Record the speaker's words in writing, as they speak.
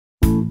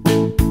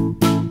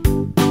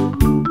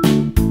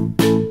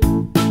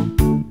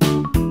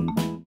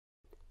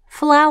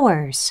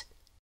flowers.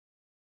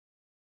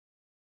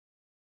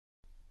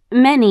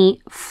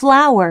 Many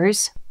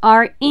flowers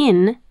are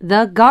in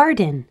the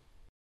garden.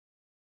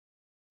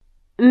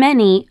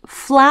 Many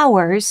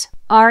flowers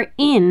are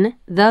in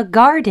the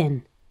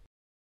garden.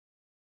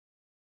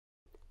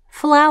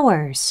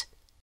 Flowers.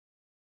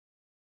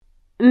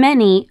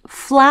 Many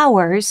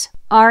flowers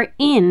are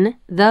in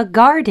the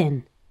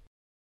garden.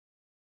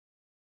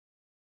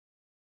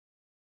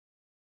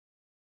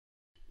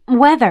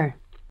 Weather.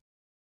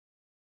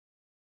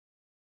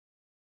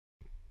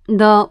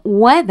 The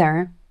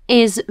weather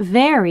is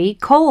very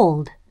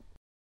cold.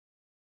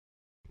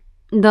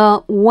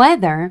 The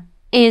weather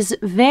is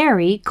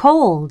very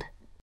cold.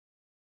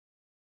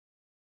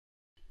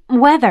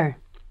 Weather.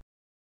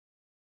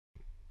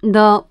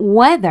 The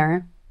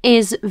weather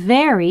is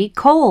very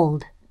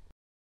cold.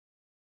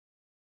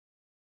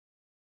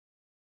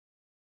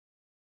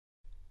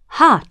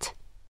 Hot.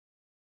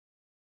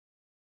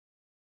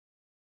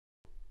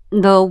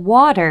 The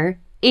water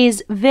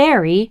is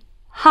very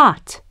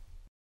hot.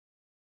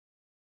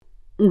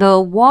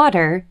 The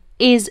water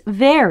is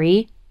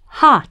very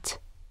hot.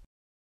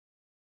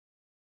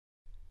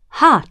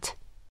 Hot.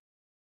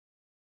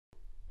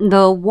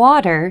 The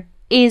water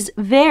is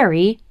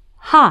very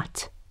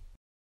hot.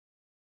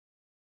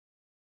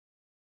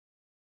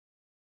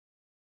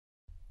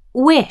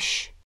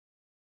 Wish.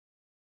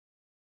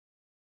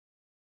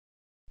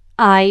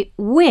 I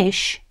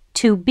wish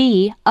to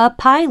be a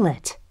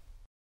pilot.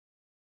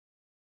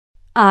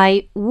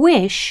 I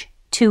wish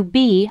to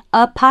be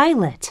a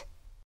pilot.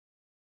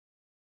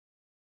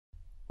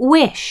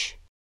 Wish.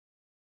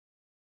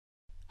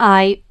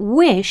 I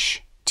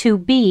wish to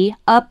be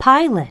a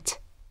pilot.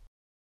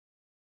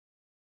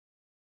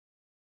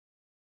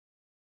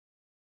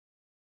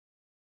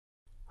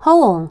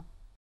 Hole.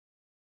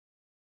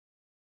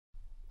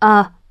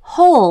 A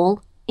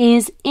hole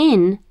is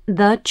in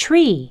the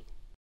tree.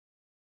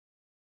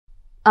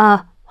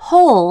 A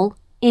hole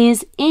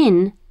is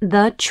in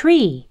the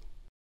tree.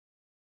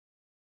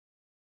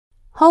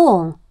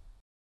 Hole.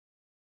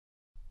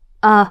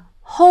 A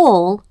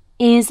hole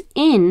is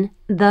in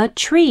the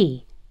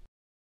tree.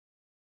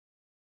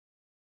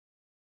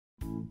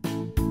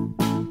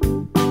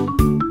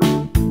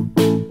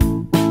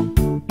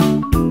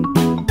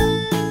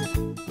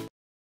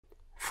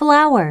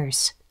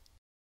 Flowers.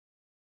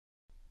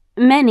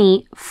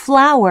 Many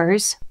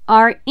flowers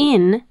are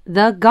in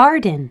the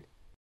garden.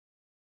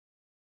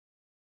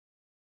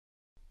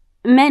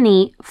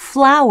 Many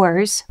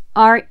flowers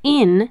are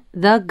in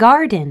the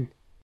garden.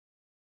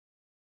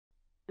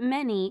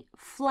 Many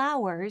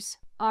flowers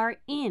are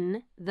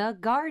in the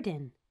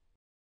garden.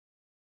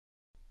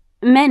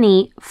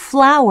 Many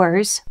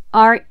flowers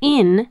are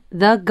in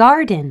the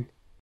garden.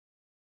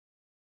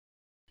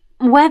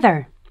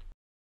 Weather.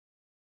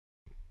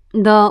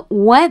 The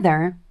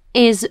weather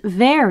is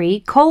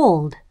very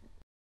cold.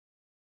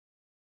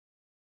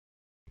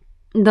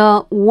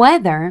 The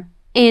weather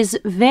is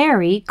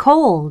very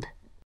cold.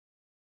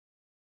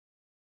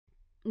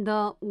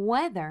 The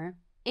weather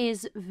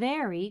is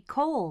very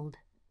cold.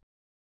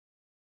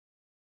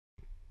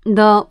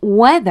 The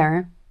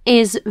weather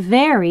is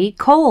very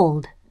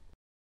cold.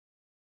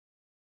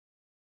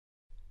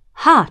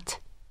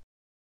 Hot.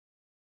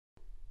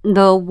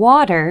 The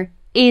water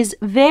is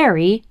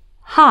very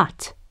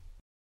hot.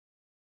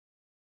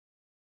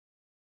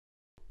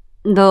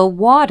 The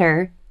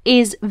water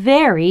is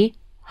very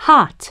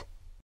hot.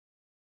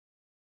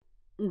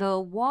 The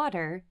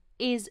water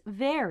is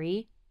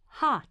very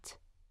hot.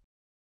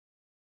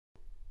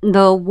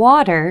 The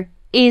water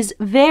is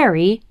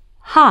very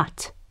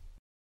hot.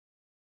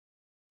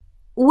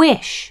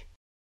 Wish.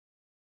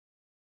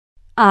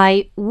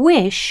 I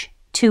wish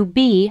to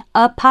be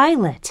a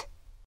pilot.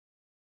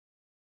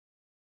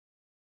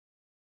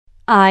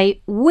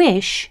 I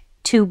wish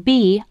to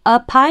be a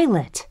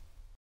pilot.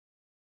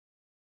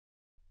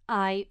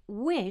 I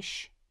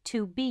wish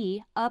to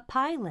be a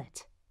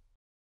pilot.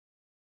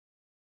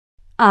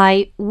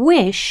 I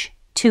wish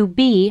to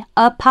be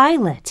a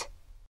pilot.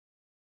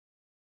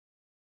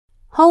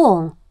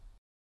 Hole.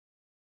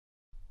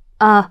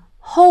 A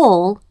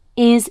hole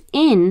is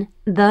in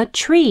the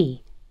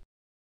tree.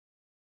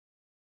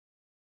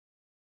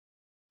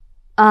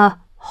 A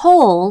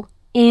hole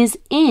is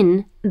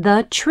in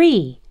the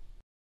tree.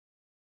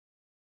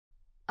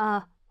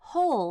 A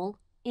hole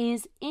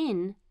is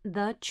in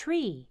the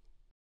tree.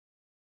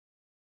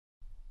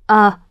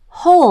 A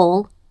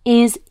hole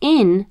is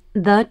in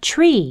the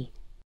tree.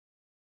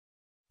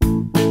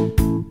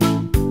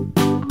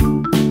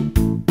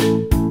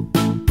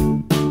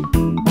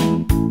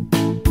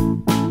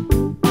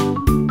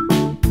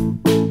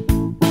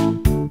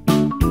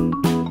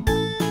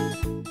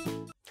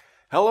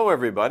 Hello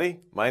everybody,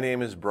 my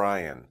name is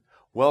Brian.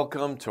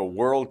 Welcome to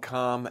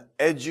WorldCom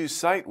Edu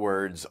Sight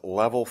Words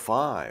Level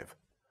 5.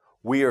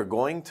 We are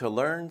going to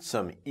learn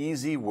some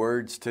easy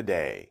words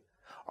today.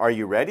 Are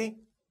you ready?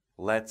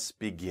 Let's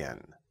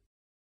begin.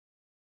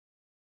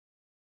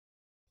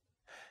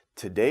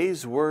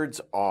 Today's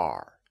words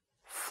are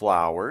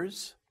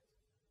flowers,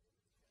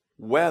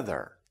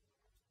 weather,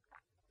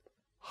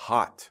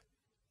 hot,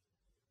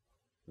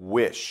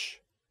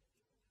 wish,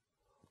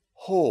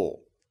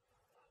 whole.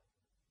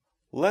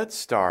 Let's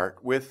start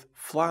with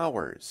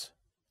flowers.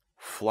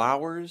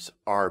 Flowers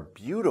are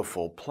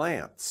beautiful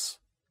plants.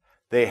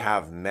 They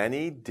have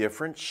many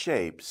different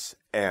shapes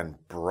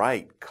and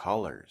bright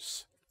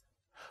colors.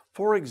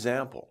 For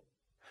example,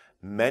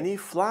 many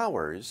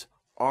flowers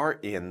are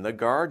in the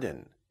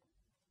garden.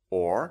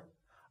 Or,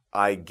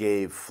 I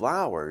gave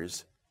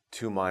flowers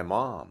to my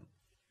mom.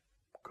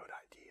 Good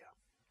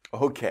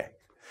idea. Okay,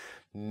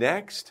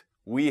 next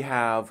we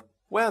have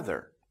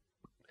weather.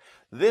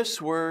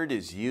 This word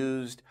is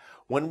used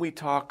when we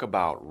talk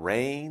about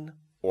rain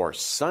or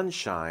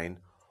sunshine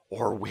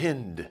or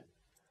wind.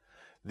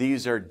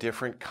 These are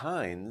different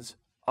kinds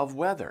of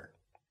weather.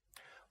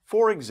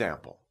 For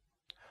example,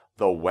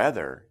 the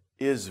weather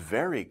is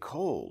very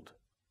cold,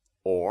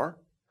 or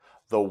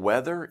the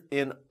weather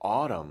in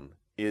autumn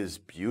is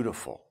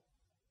beautiful.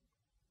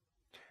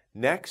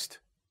 Next,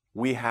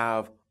 we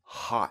have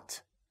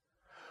hot.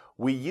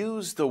 We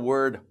use the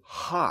word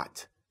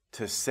hot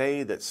to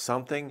say that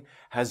something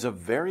has a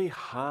very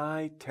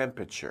high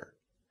temperature.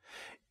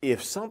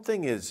 If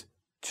something is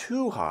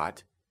too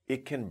hot,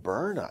 it can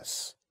burn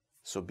us,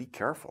 so be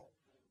careful.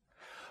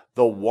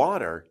 The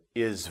water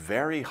is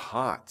very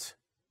hot,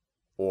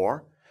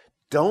 or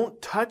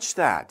don't touch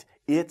that,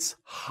 it's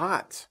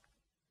hot.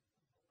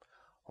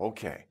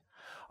 Okay,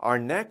 our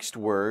next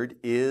word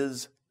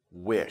is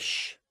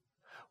wish.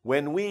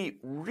 When we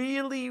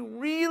really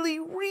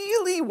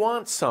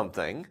want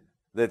something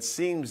that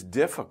seems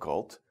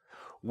difficult,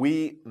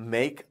 we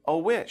make a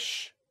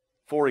wish.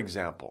 For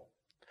example,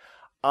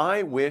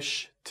 I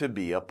wish to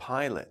be a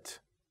pilot.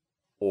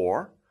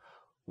 Or,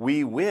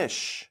 we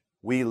wish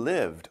we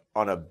lived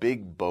on a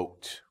big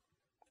boat.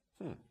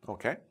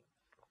 Okay.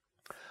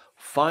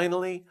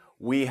 Finally,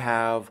 we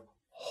have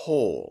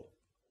whole.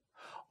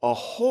 A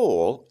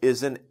hole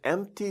is an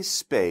empty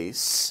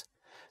space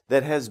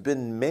that has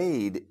been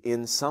made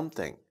in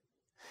something.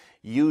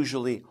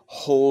 Usually,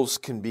 holes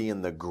can be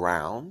in the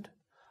ground,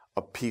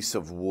 a piece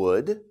of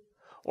wood,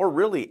 or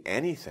really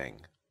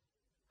anything.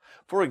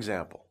 For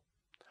example,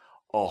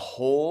 a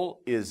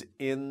hole is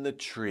in the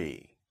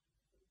tree.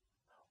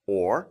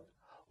 Or,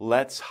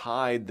 let's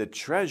hide the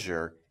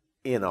treasure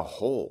in a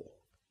hole.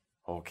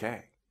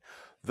 Okay,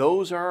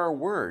 those are our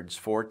words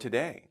for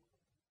today.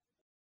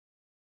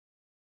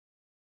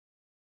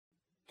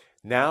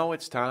 Now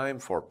it's time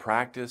for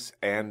practice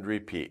and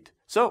repeat.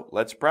 So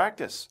let's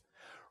practice.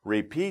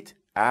 Repeat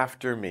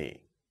after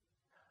me.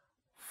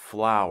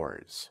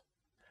 Flowers.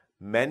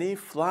 Many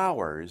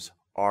flowers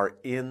are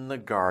in the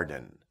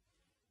garden.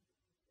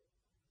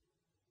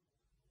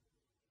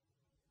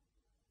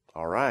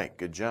 All right,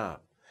 good job.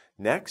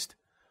 Next,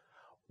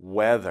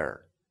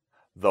 weather.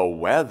 The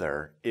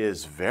weather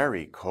is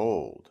very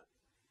cold.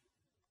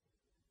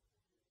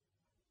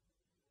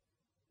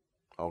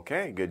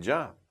 Okay, good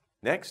job.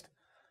 Next,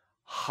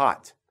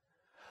 hot.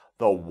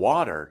 The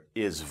water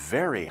is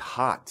very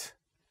hot.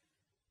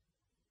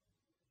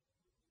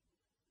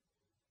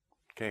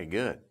 Okay,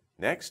 good.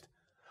 Next,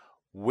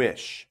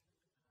 wish.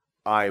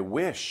 I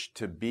wish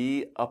to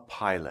be a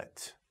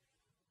pilot.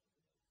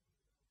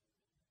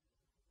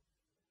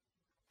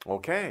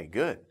 Okay,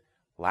 good.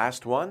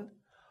 Last one,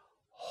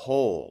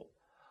 hole.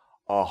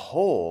 A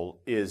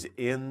hole is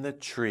in the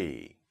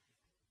tree.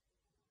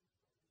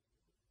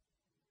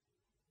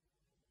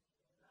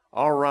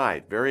 All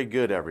right, very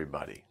good,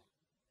 everybody.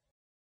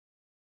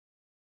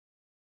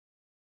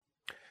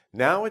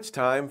 Now it's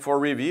time for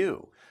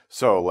review.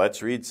 So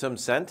let's read some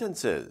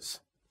sentences.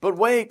 But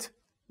wait,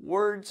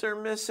 words are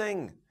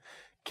missing.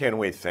 Can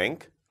we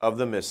think of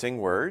the missing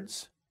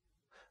words?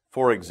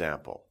 For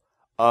example,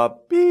 a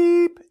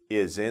beep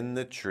is in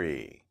the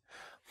tree.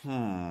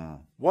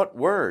 What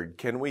word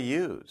can we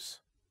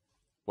use?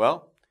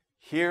 Well,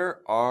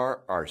 here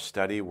are our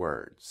study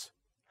words.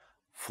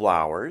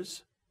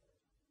 Flowers,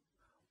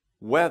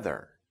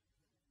 weather,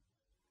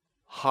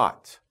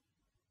 hot,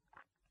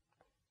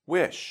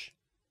 wish,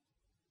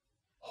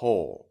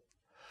 whole.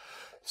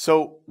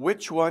 So,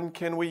 which one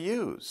can we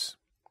use?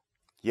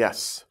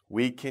 Yes,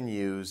 we can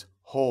use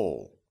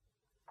whole.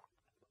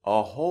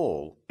 A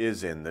hole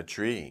is in the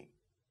tree.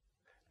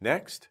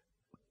 Next,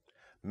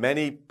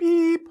 many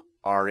beep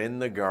are in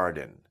the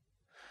garden.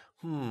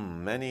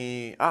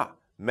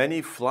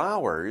 Many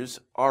flowers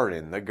are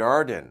in the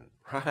garden.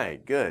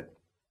 Right, good.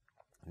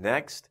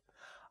 Next,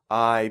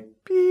 I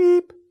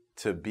beep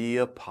to be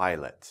a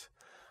pilot.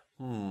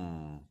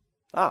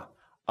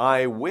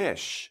 I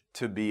wish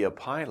to be a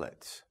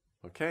pilot.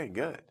 Okay,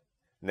 good.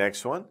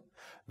 Next one,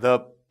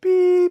 the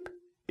beep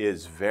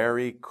is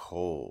very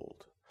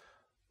cold.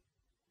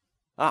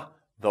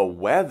 The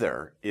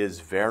weather is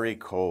very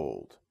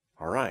cold.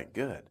 All right,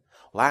 good.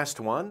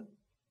 Last one,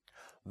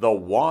 the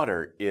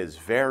water is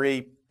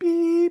very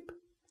beep.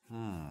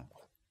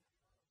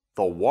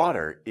 The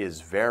water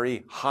is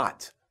very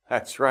hot.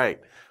 That's right.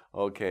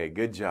 Okay,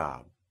 good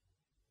job.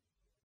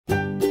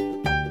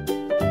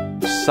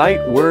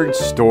 Sight word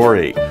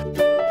story.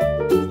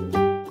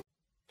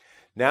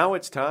 Now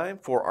it's time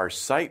for our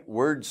sight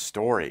word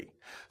story.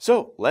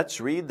 So let's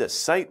read the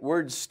sight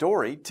word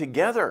story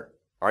together.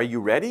 Are you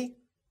ready?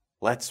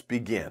 Let's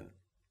begin.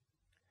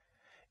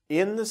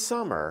 In the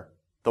summer,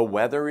 the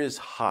weather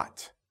is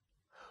hot.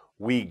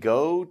 We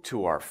go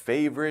to our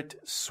favorite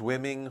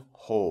swimming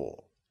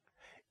hole.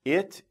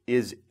 It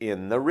is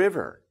in the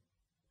river.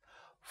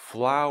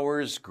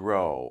 Flowers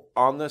grow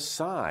on the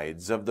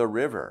sides of the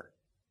river.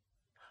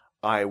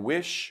 I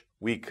wish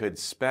we could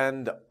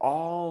spend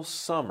all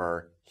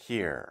summer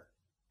here.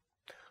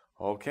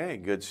 Okay,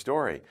 good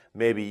story.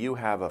 Maybe you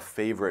have a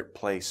favorite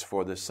place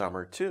for the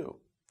summer too.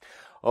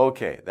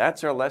 Okay,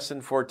 that's our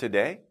lesson for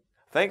today.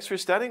 Thanks for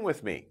studying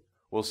with me.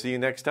 We'll see you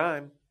next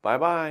time.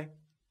 Bye-bye.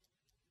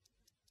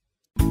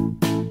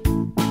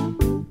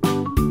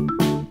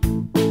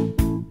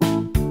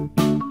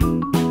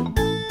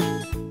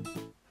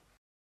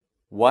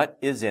 What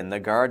is in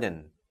the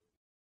garden?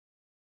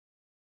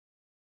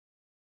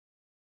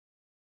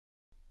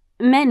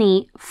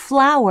 Many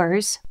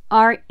flowers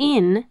are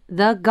in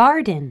the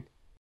garden.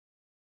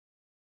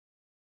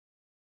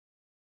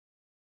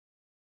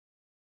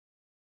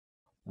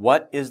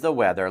 What is the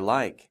weather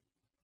like?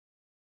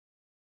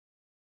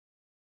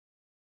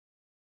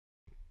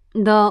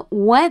 The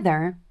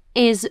weather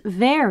is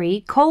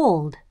very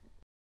cold.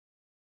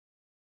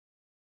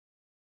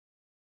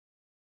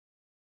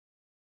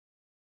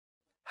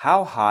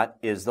 How hot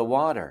is the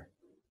water?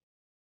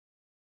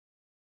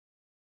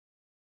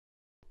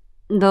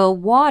 The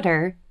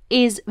water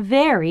is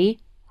very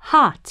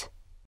hot.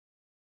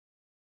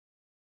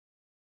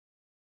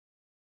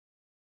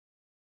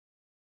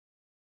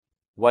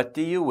 What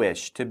do you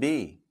wish to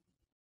be?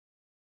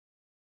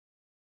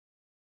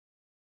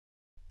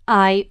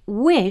 I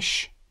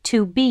wish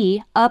to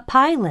be a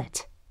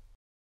pilot.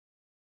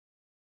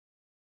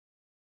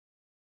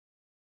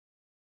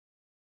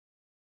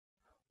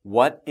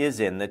 What is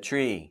in the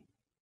tree?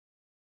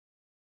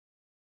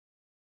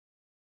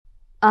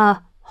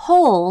 A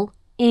hole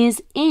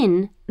is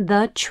in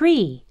the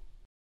tree.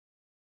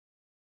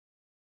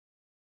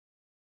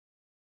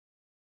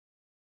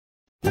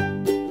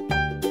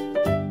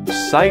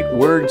 Sight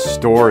word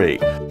story.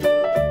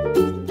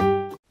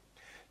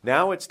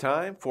 Now it's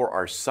time for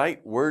our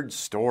sight word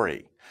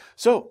story.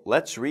 So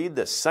let's read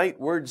the sight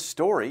word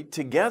story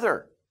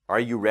together. Are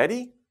you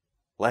ready?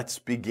 Let's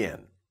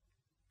begin.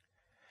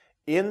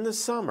 In the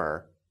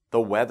summer,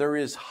 the weather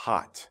is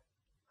hot.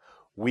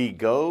 We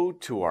go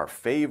to our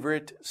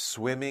favorite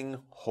swimming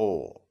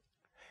hole.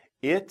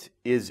 It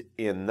is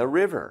in the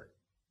river.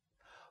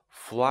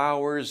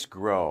 Flowers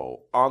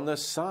grow on the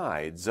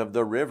sides of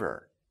the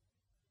river.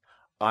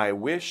 I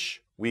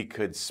wish we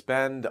could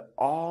spend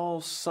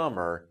all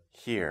summer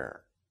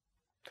here.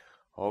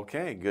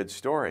 Okay, good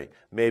story.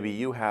 Maybe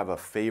you have a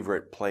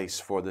favorite place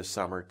for the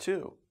summer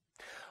too.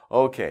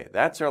 Okay,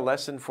 that's our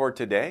lesson for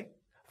today.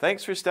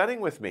 Thanks for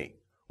studying with me.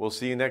 We'll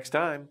see you next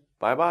time.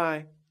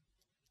 Bye-bye.